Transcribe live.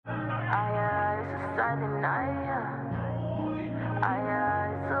silent night,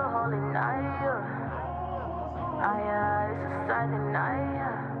 it's a holy night, it's a silent night,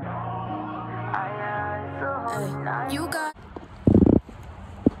 it's a holy night. You got.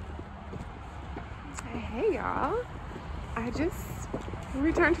 Hey y'all, I just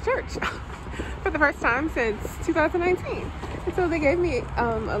returned to church for the first time since 2019. And so they gave me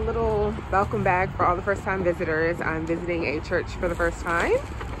a little welcome bag for all the first time visitors. I'm visiting a church for the first time,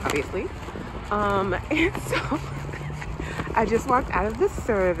 obviously. And so I just walked out of the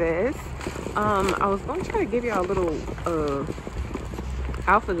service. I was gonna try to give y'all a little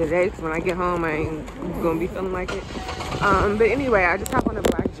outfit today because when I get home I ain't gonna be feeling like it. But anyway, I just have on a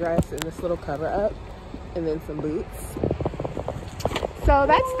black dress and this little cover up and then some boots. So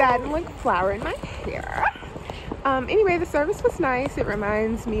that's that, and like a flower in my hair. Anyway, the service was nice. It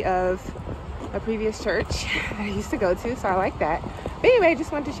reminds me of a previous church that I used to go to, so I like that. But anyway,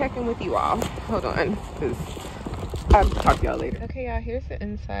 just wanted to check in with you all. Hold on, because I'll talk to y'all later. Okay, y'all, here's the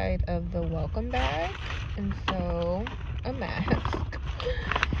inside of the welcome bag. And so, a mask.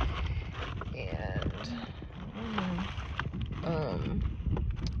 And,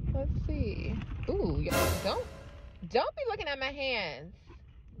 let's see. Ooh, y'all, don't be looking at my hands.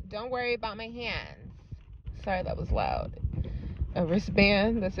 Don't worry about my hands. Sorry, that was loud. A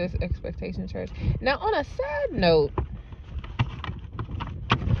wristband that says Expectation Church. Now, on a sad note,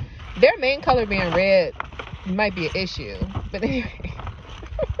 their main color being red might be an issue. But anyway.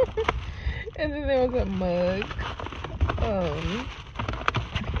 And then there was a mug.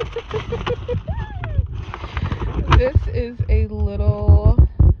 This is a little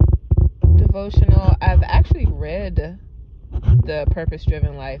devotional. I've actually read The Purpose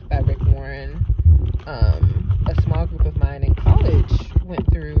Driven Life by Rick Warren. A small group of mine in college went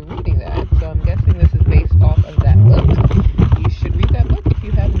through reading that, so I'm guessing this is based off of that book. You should read that book if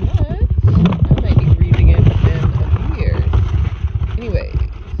you have not. I might be reading it in a few years. Anyways,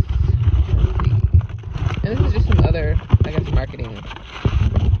 let's see. And this is just some other, I guess, marketing.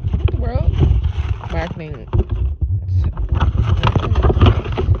 What the world? Marketing.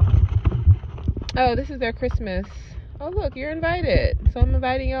 Oh, this is their Christmas. Oh, look, you're invited. So I'm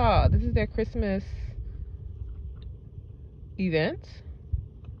inviting y'all. This is their Christmas event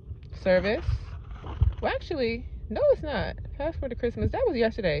service. Well, actually, no, it's not. Passport to Christmas. That was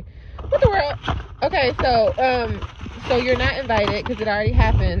yesterday. What the world? Okay, so you're not invited because it already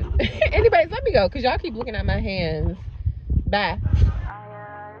happened. Anyways, let me go because y'all keep looking at my hands. Bye.